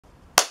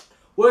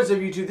What is up,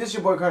 YouTube? This is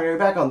your boy Connor,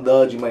 back on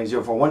the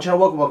G-Money041 channel.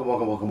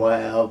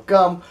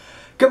 Welcome.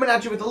 Coming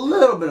at you with a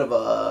little bit of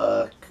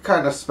a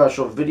kind of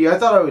special video. I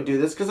thought I would do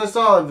this because I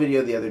saw a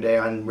video the other day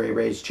on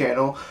Ray's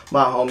channel.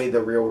 My homie,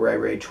 the real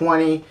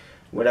Ray20,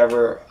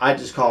 whatever. I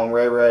just call him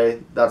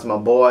Ray. That's my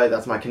boy.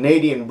 That's my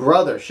Canadian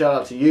brother. Shout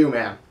out to you,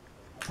 man.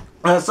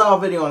 I saw a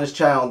video on his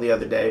channel the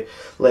other day,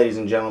 ladies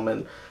and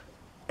gentlemen.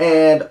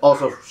 And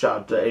also shout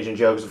out to Asian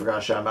Joe, because I forgot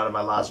to shout him out in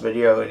my last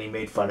video, and he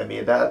made fun of me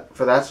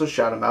for that, so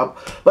shout him out.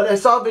 But I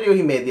saw a video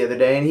he made the other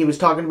day, and he was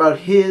talking about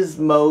his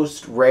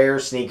most rare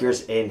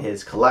sneakers in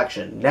his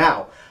collection.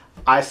 Now,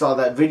 I saw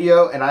that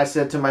video, and I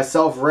said to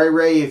myself,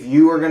 Ray, if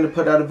you are going to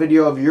put out a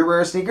video of your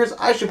rare sneakers,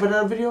 I should put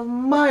out a video of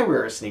my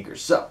rare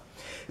sneakers. So,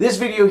 this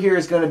video here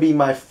is going to be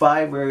my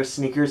 5 rarest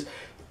sneakers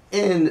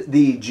in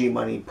the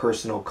G-Money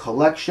personal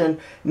collection.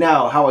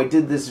 Now, how I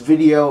did this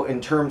video in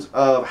terms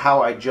of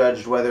how I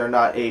judged whether or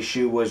not a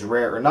shoe was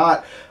rare or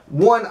not.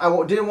 One,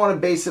 I didn't want to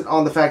base it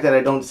on the fact that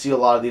I don't see a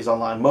lot of these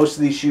online. Most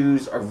of these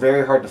shoes are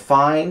very hard to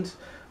find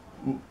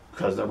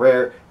because they're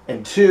rare.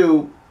 And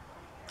two,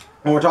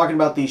 when we're talking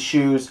about these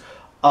shoes,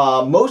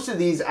 most of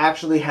these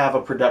actually have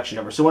a production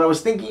number. So when I was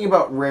thinking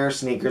about rare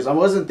sneakers, I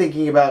wasn't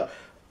thinking about,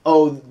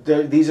 oh,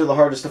 these are the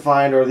hardest to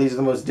find, or these are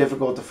the most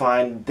difficult to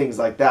find, things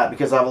like that,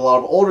 because I have a lot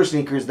of older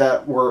sneakers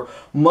that were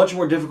much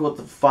more difficult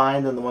to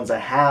find than the ones I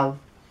have,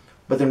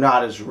 but they're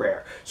not as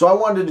rare. So I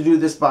wanted to do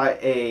this by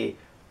a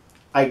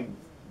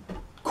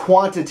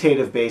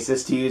quantitative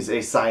basis, to use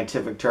a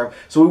scientific term.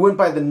 So we went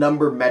by the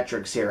number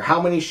metrics here.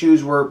 How many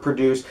shoes were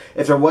produced?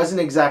 If there was an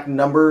exact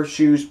number of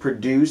shoes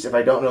produced, if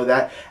I don't know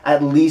that,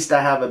 at least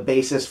I have a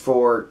basis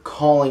for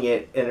calling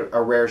it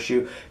a rare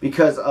shoe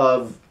because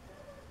of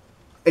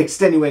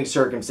extenuating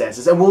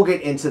circumstances, and we'll get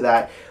into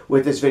that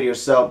with this video.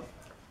 So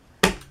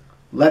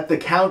let the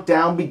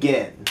countdown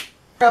begin.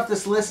 Off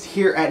this list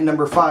here at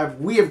number 5,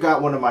 we have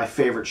got one of my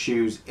favorite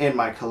shoes in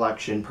my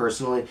collection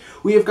personally.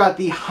 We have got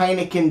the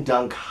Heineken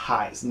Dunk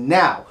Highs.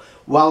 Now,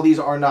 while these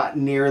are not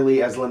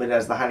nearly as limited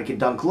as the Heineken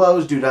Dunk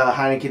Lows, due to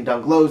Heineken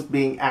Dunk Lows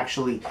being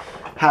actually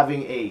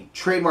having a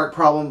trademark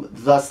problem,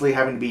 thusly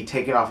having to be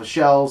taken off of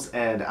shelves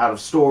and out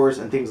of stores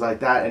and things like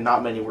that, and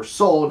not many were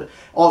sold.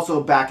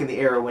 Also back in the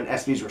era when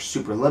SBs were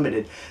super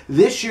limited.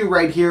 This shoe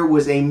right here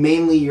was a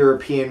mainly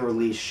European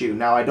release shoe.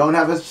 Now, I don't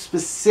have a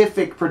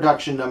specific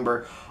production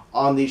number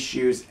on these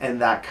shoes,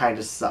 and that kind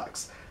of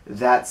sucks.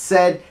 That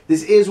said,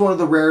 this is one of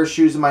the rarest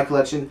shoes in my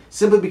collection,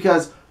 simply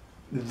because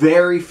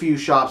very few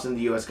shops in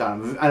the U.S. got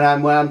them.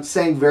 And when I'm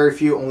saying very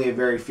few, only a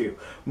very few.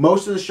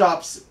 Most of the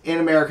shops in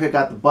America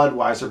got the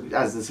Budweiser,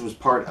 as this was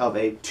part of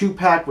a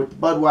 2-pack with the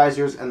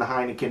Budweisers and the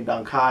Heineken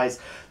Dunk Highs.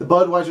 The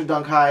Budweiser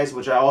Dunk Highs,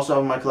 which I also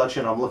have in my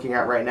collection, I'm looking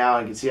at right now,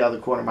 and you can see out of the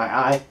corner of my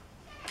eye.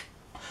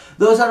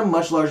 Those had a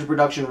much larger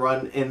production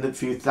run in the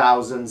few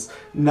thousands.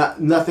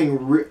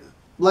 Nothing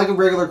like a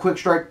regular Quick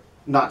Strike,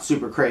 not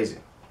super crazy.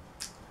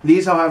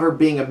 These, however,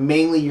 being a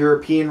mainly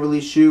European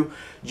release shoe,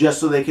 just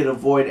so they could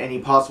avoid any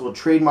possible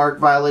trademark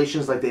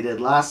violations like they did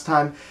last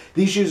time.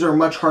 These shoes are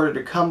much harder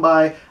to come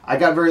by. I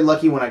got very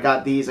lucky when I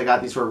got these. I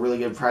got these for a really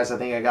good price. I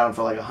think I got them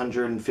for like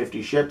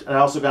 150 shipped. And I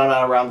also got them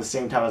out around the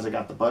same time as I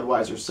got the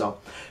Budweiser. So,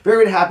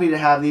 very happy to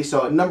have these.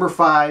 So, at number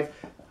 5,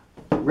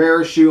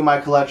 rarest shoe in my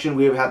collection,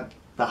 we have had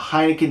the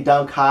Heineken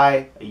Dunk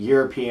High, a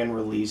European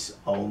release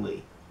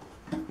only.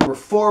 Number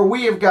 4,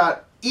 we have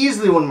got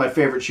easily one of my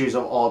favorite shoes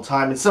of all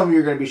time, and some of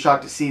you are going to be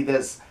shocked to see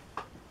this,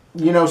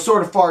 you know,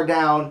 sort of far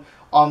down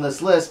on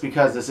this list,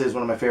 because this is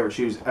one of my favorite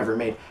shoes ever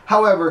made.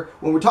 However,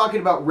 when we're talking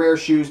about rare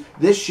shoes,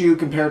 this shoe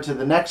compared to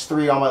the next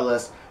 3 on my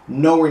list,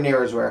 nowhere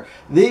near as rare.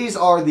 These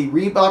are the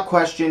Reebok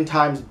Question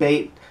times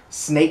Bait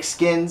snake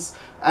skins.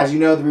 As you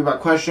know, the Reebok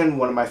Question,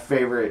 one of my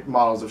favorite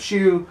models of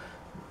shoe.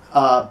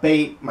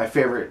 Bait, my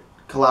favorite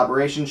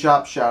collaboration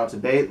shop. Shout out to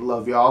Bait,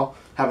 love y'all.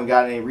 Haven't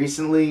gotten any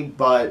recently,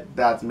 but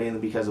that's mainly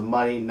because of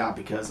money, not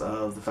because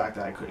of the fact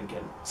that I couldn't get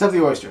them. Except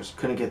the oysters.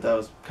 Couldn't get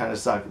those. Kind of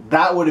sucked.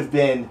 That would have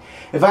been,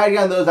 if I had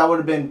gotten those, that would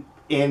have been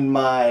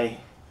that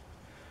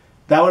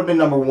would have been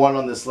number 1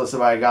 on this list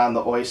if I had gotten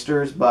the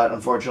oysters, but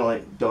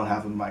unfortunately, don't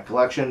have them in my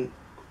collection.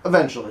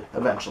 Eventually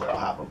I'll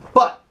have them.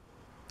 But,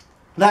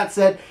 that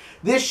said,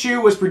 this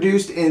shoe was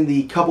produced in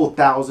the couple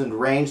thousand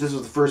range. This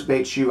was the first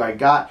Bait shoe I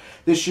got.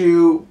 This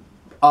shoe,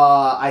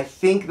 I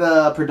think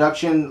the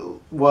production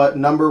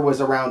number was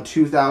around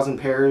 2,000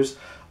 pairs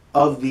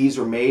of these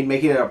were made,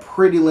 making it a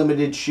pretty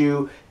limited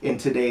shoe in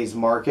today's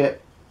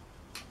market.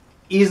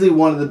 Easily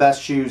one of the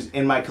best shoes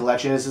in my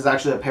collection. This is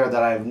actually a pair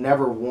that I have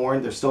never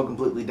worn. They're still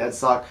completely dead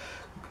stock.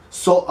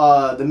 So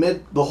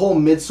the whole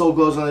midsole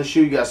glows on the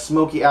shoe. You got a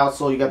smoky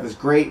outsole. You got this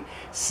great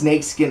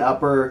snakeskin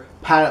upper,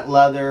 patent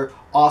leather,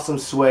 awesome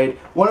suede.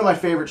 One of my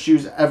favorite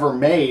shoes ever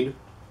made.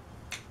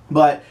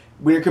 But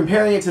when you're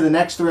comparing it to the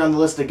next 3 on the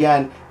list,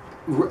 again,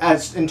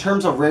 as in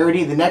terms of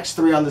rarity, the next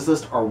 3 on this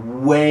list are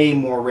way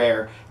more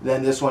rare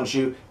than this one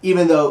shoe,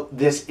 even though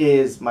this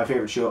is my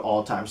favorite shoe of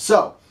all time.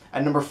 So,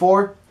 at number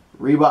 4,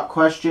 Reebok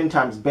Question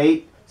times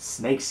Bait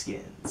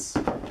snakeskins.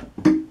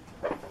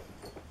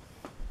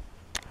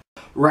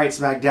 Right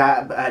smack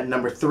dab at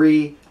number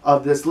 3,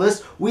 of this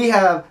list, we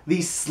have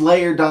the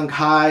Slayer Dunk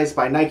Highs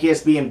by Nike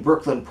SB and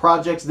Brooklyn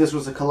Projects. This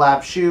was a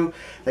collab shoe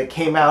that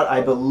came out,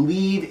 I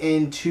believe,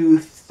 in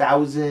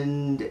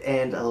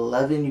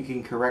 2011. You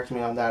can correct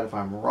me on that if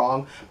I'm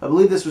wrong. I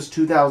believe this was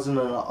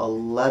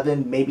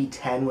 2011, maybe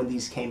 10 when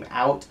these came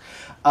out.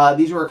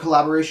 These were a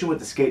collaboration with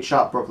the skate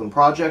shop Brooklyn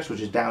Projects,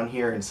 which is down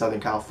here in Southern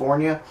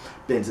California.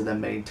 Been to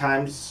them many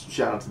times.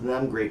 Shout out to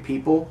them, great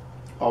people.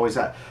 Always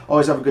have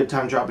a good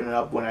time dropping it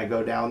up when I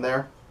go down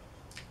there.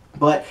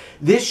 But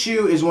this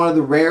shoe is one of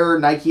the rare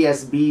Nike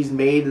SBs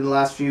made in the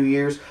last few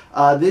years.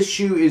 This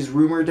shoe is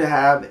rumored to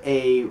have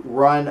a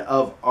run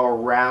of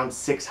around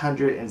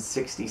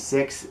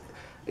 666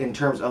 in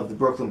terms of the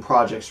Brooklyn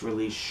Projects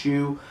release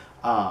shoe.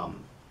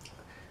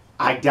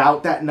 I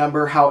doubt that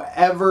number.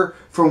 However,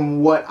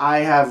 from what I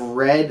have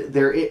read,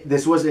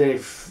 this was an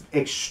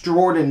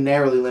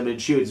extraordinarily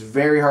limited shoe. It's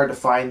very hard to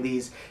find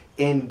these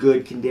in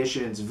good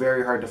condition. It's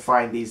very hard to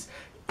find these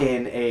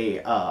in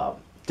a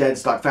dead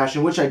stock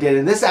fashion, which I did.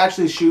 And this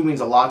actually shoe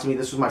means a lot to me.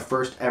 This was my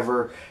first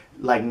ever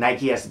like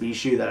Nike SB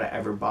shoe that I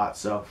ever bought.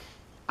 So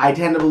I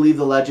tend to believe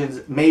the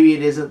legends. Maybe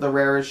it isn't the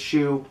rarest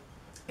shoe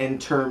in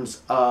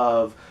terms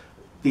of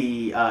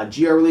the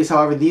GR release.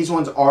 However, these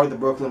ones are the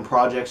Brooklyn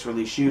Projects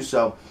release shoes.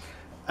 So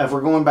if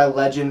we're going by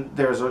legend,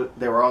 there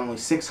were only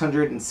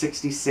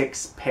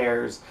 666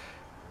 pairs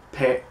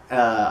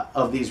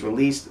of these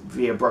released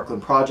via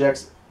Brooklyn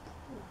Projects,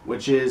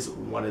 which is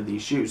one of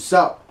these shoes.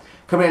 So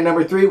coming at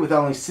number 3 with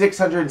only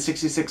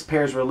 666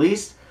 pairs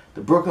released,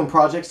 the Brooklyn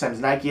Projects times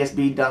Nike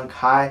SB Dunk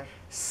High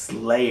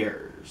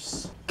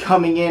Slayers.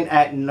 Coming in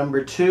at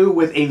number 2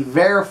 with a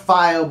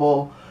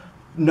verifiable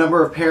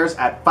number of pairs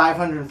at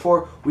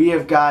 504, we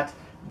have got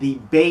the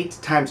Bait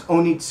times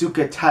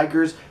Onitsuka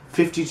Tigers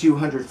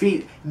 5,200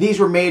 feet. These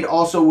were made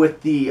also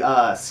with the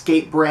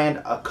skate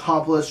brand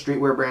Accomplice,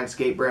 streetwear brand,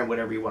 skate brand,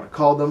 whatever you want to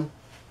call them.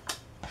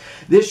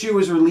 This shoe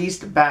was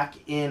released back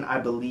in, I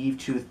believe,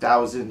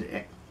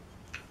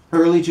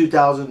 early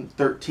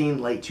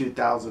 2013, late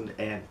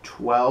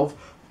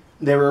 2012.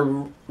 They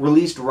were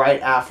released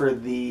right after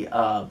the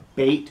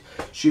Bait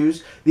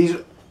shoes. These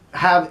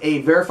have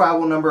a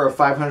verifiable number of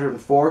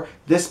 504.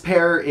 This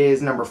pair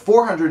is number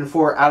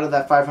 404 out of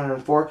that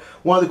 504.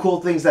 One of the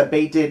cool things that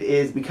Bait did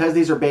is, because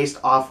these are based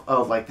off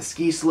of like the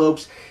ski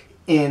slopes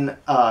in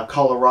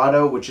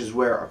Colorado, which is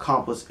where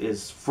Accomplice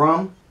is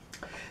from,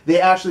 they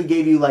actually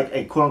gave you like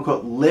a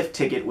quote-unquote lift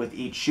ticket with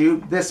each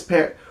shoe. This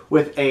pair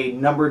with a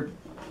number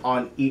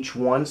on each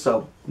one,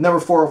 so number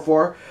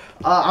 404.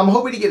 I'm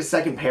hoping to get a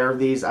second pair of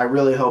these. I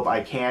really hope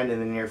I can in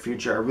the near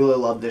future. I really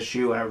love this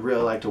shoe and I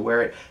really like to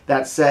wear it.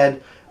 That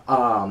said,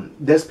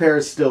 this pair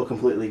is still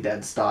completely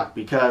dead stock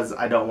because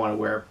I don't want to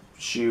wear a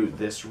shoe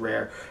this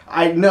rare.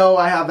 I know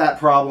I have that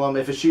problem.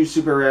 If a shoe's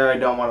super rare, I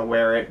don't want to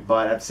wear it,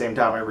 but at the same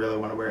time, I really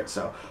want to wear it.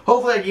 So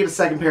hopefully I can get a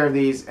second pair of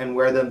these and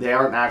wear them. They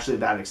aren't actually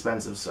that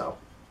expensive, so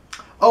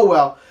oh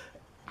well.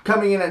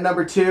 Coming in at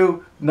number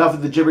 2, enough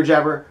of the jibber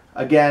jabber.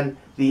 Again,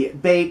 the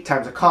Bait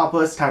times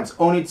Accomplice times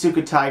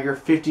Onitsuka Tiger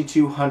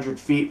 5,200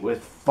 feet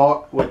with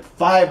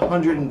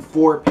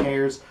 504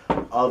 pairs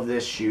of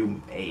this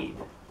shoe made.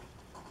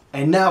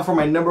 And now for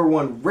my number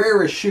 1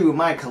 rarest shoe in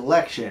my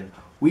collection.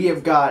 We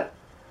have got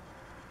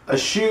a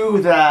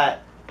shoe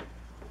that,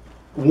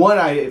 1,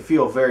 I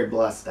feel very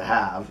blessed to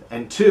have,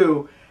 and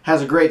 2,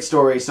 has a great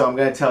story, so I'm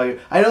going to tell you.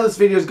 I know this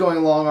video is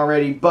going long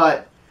already,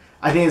 but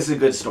I think this is a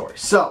good story.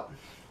 So,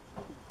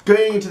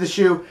 going into the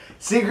shoe,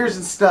 Sneakers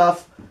and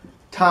Stuff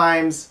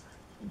times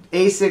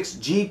Asics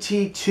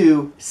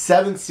GT2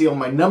 7th seal,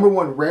 my number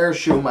 1 rare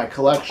shoe in my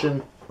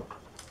collection.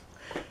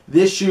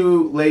 This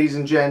shoe, ladies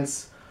and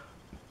gents,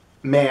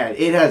 man,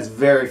 it has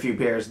very few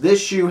pairs.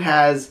 This shoe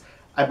has,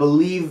 I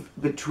believe,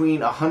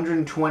 between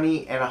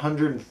 120 and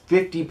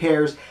 150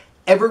 pairs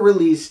ever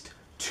released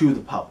to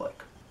the public.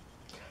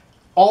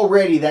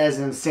 Already, that is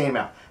an insane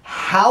amount.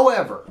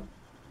 However,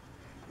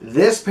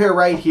 this pair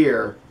right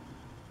here,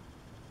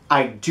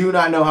 I do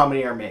not know how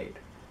many are made.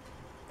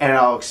 And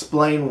I'll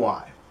explain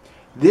why.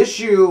 This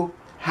shoe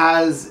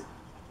has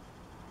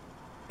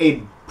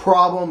a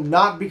problem,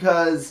 not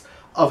because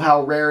of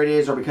how rare it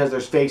is or because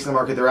there's fakes in the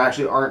market. There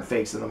actually aren't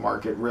fakes in the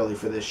market really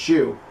for this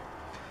shoe.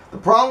 The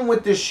problem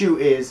with this shoe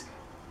is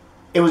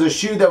it was a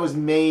shoe that was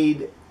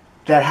made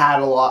that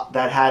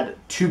had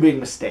 2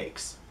 big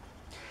mistakes.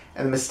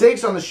 And the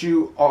mistakes on the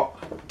shoe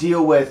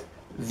deal with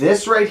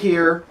this right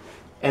here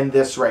and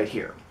this right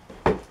here.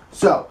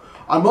 So,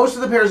 on most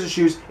of the pairs of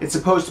shoes, it's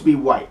supposed to be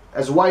white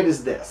as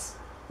this,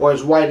 or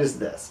as white as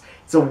this.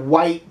 It's a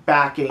white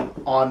backing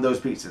on those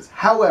pieces.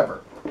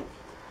 However,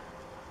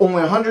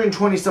 only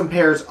 120 some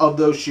pairs of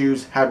those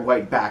shoes had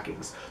white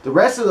backings. The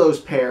rest of those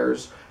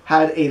pairs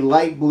had a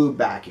light blue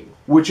backing,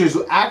 which is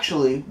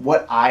actually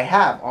what I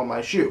have on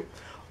my shoe.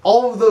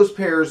 All of those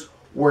pairs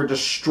were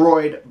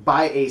destroyed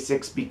by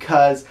Asics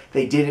because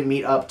they didn't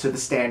meet up to the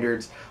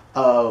standards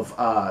of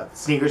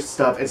Sneakers and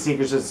Stuff, and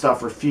Sneakers and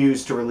Stuff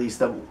refused to release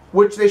them,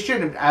 which they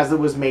shouldn't, as it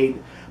was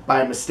made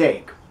by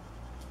mistake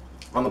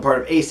on the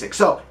part of Asics.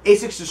 So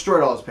Asics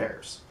destroyed all his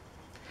pairs,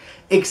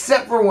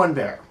 except for one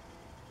pair.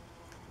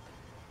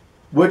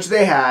 which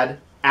they had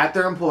at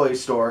their employee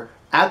store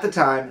at the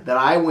time that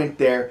I went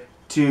there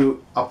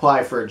to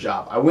apply for a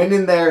job. I went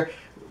in there,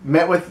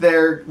 met with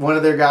one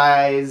of their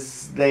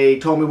guys. They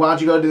told me, why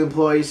don't you go to the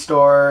employee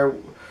store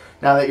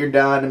now that you're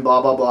done, and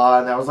blah, blah, blah.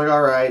 And I was like,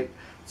 all right.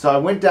 So I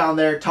went down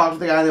there, talked to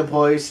the guy in the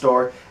employee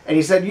store, and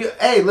he said,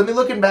 hey, let me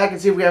look in back and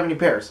see if we have any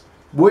pairs.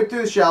 Went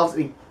through the shelves,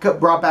 and he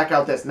brought back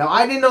out this. Now,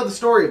 I didn't know the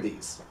story of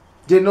these.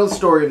 Didn't know the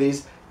story of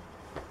these.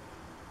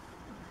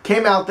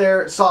 Came out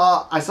there, I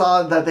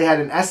saw that they had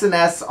an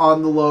S&S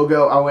on the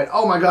logo. I went,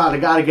 oh my God, I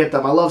gotta get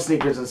them. I love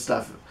sneakers and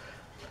stuff.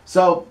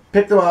 So,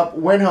 picked them up,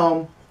 went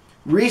home,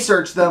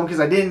 researched them because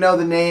I didn't know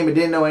the name, I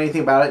didn't know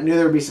anything about it, knew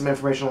there would be some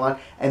information online,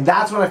 and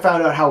that's when I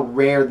found out how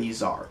rare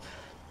these are.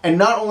 And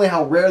not only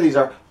how rare these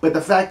are, but the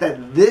fact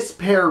that this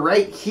pair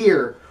right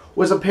here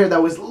was a pair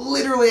that was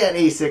literally at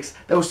ASICS,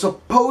 that was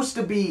supposed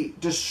to be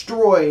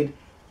destroyed,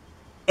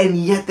 and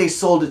yet they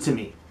sold it to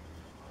me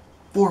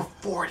for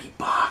 40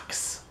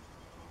 bucks.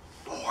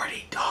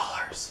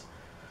 $40.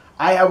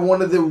 I have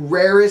one of the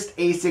rarest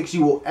ASICs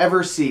you will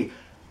ever see.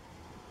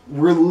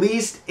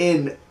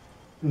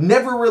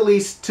 Never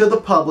released to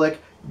the public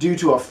due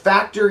to a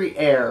factory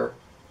error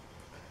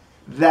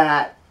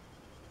that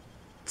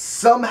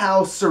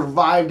somehow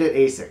survived at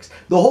ASICS.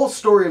 The whole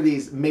story of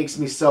these makes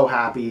me so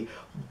happy,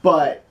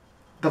 but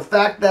the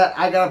fact that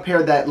I got a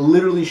pair that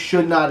literally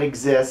should not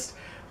exist,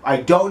 I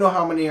don't know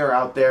how many are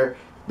out there.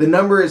 The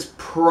number is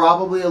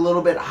probably a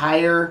little bit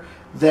higher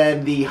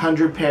than the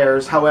 100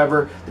 pairs.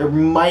 However, it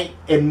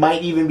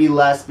might even be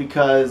less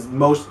because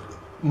most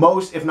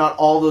if not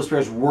all those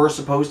pairs were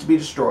supposed to be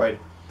destroyed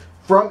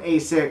from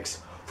ASICS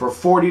for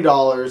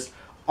 $40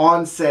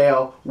 on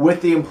sale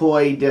with the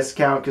employee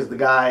discount because the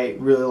guy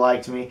really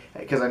liked me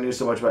because I knew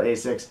so much about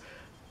ASICS.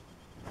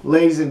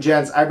 Ladies and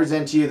gents, I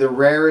present to you the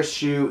rarest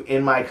shoe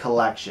in my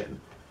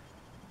collection.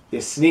 The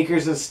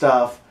Sneakers and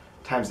Stuff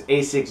times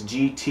ASICS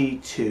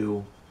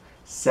GT2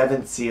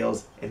 7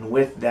 seals, and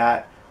with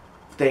that,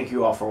 thank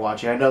you all for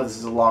watching. I know this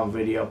is a long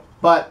video,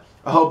 but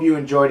I hope you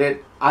enjoyed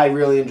it. I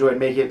really enjoyed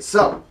making it.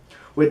 So,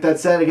 with that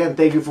said, again,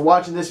 thank you for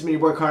watching. This is me,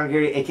 your boy Connor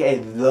Gary, aka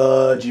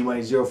the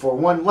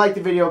G-Money041. Like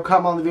the video,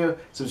 comment on the video,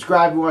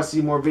 subscribe if you want to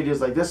see more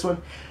videos like this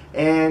one.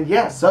 And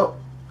yeah, so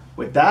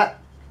with that,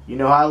 you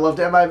know how I love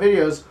to end my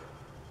videos.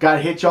 Gotta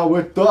hit y'all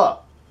with the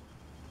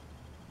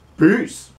peace.